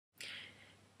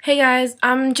Hey guys,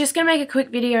 I'm just going to make a quick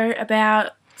video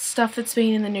about stuff that's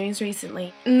been in the news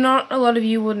recently. Not a lot of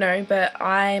you will know, but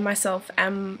I myself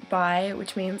am bi,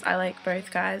 which means I like both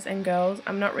guys and girls.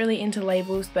 I'm not really into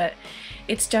labels, but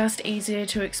it's just easier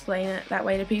to explain it that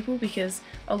way to people because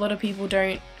a lot of people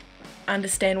don't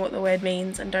understand what the word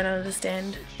means and don't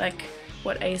understand like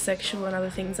what asexual and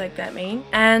other things like that mean.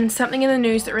 And something in the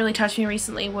news that really touched me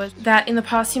recently was that in the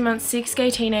past few months 6 gay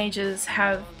teenagers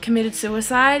have committed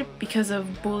suicide because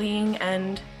of bullying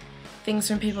and things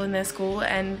from people in their school,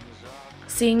 and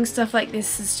seeing stuff like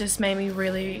this has just made me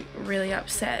really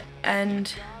upset,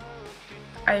 and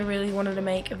I really wanted to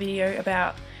make a video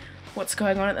about what's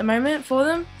going on at the moment for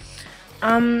them.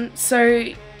 So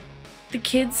the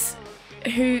kids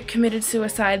who committed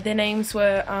suicide, their names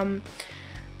were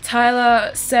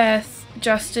Tyler, Seth,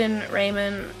 Justin,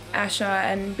 Raymond, Asher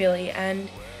and Billy, and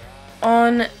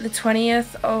on the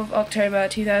 20th of October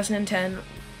 2010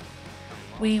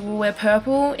 we will wear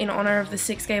purple in honour of the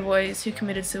 6 gay boys who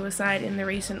committed suicide in the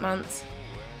recent months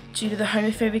due to the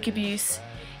homophobic abuse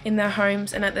in their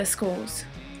homes and at their schools.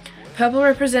 Purple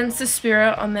represents the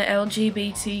spirit on the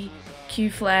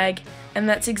LGBTQ flag, and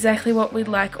that's exactly what we'd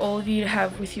like all of you to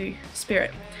have with you,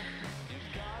 spirit.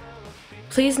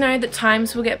 Please know that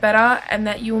times will get better and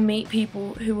that you will meet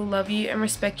people who will love you and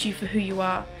respect you for who you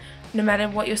are, no matter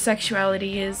what your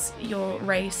sexuality is, your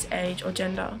race, age or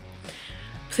gender.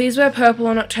 Please wear purple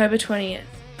on October 20th.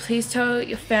 Please tell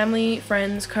your family,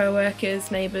 friends,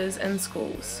 co-workers, neighbours and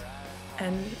schools.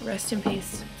 And rest in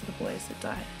peace to the boys that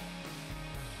died.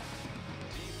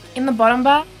 In the bottom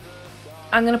bar,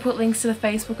 I'm going to put links to the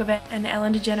Facebook event, and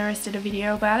Ellen DeGeneres did a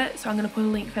video about it, so I'm going to put a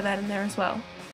link for that in there as well.